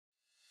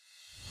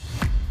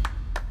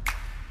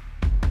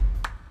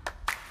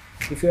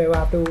if you ever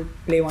have to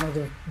play one of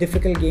the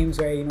difficult games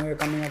where you're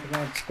coming up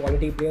against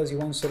quality players, you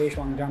want Suresh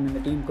Wangram in the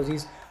team because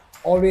he's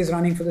always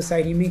running for the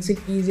side. He makes it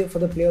easier for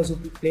the players who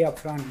play up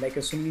front, like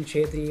your Sunil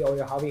Chhetri or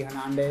your Javi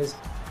Hernandez.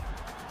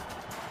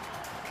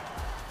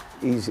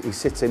 He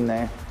sits in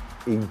there,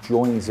 he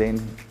joins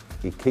in,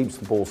 he keeps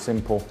the ball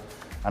simple,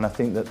 and I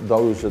think that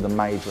those are the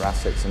major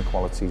assets and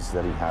qualities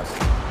that he has.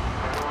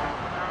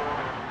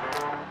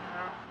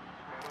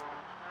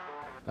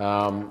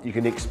 You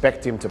can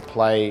expect him to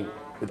play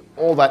with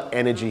all that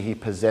energy he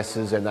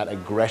possesses and that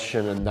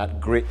aggression and that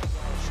grit.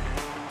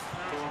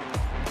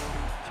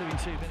 2 in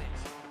 2 minutes.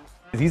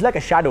 He's like a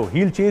shadow.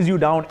 He'll chase you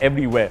down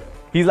everywhere.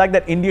 He's like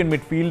that Indian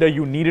midfielder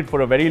you needed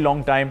for a very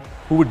long time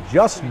who would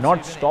just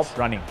not stop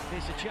running.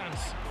 Here's a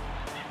chance.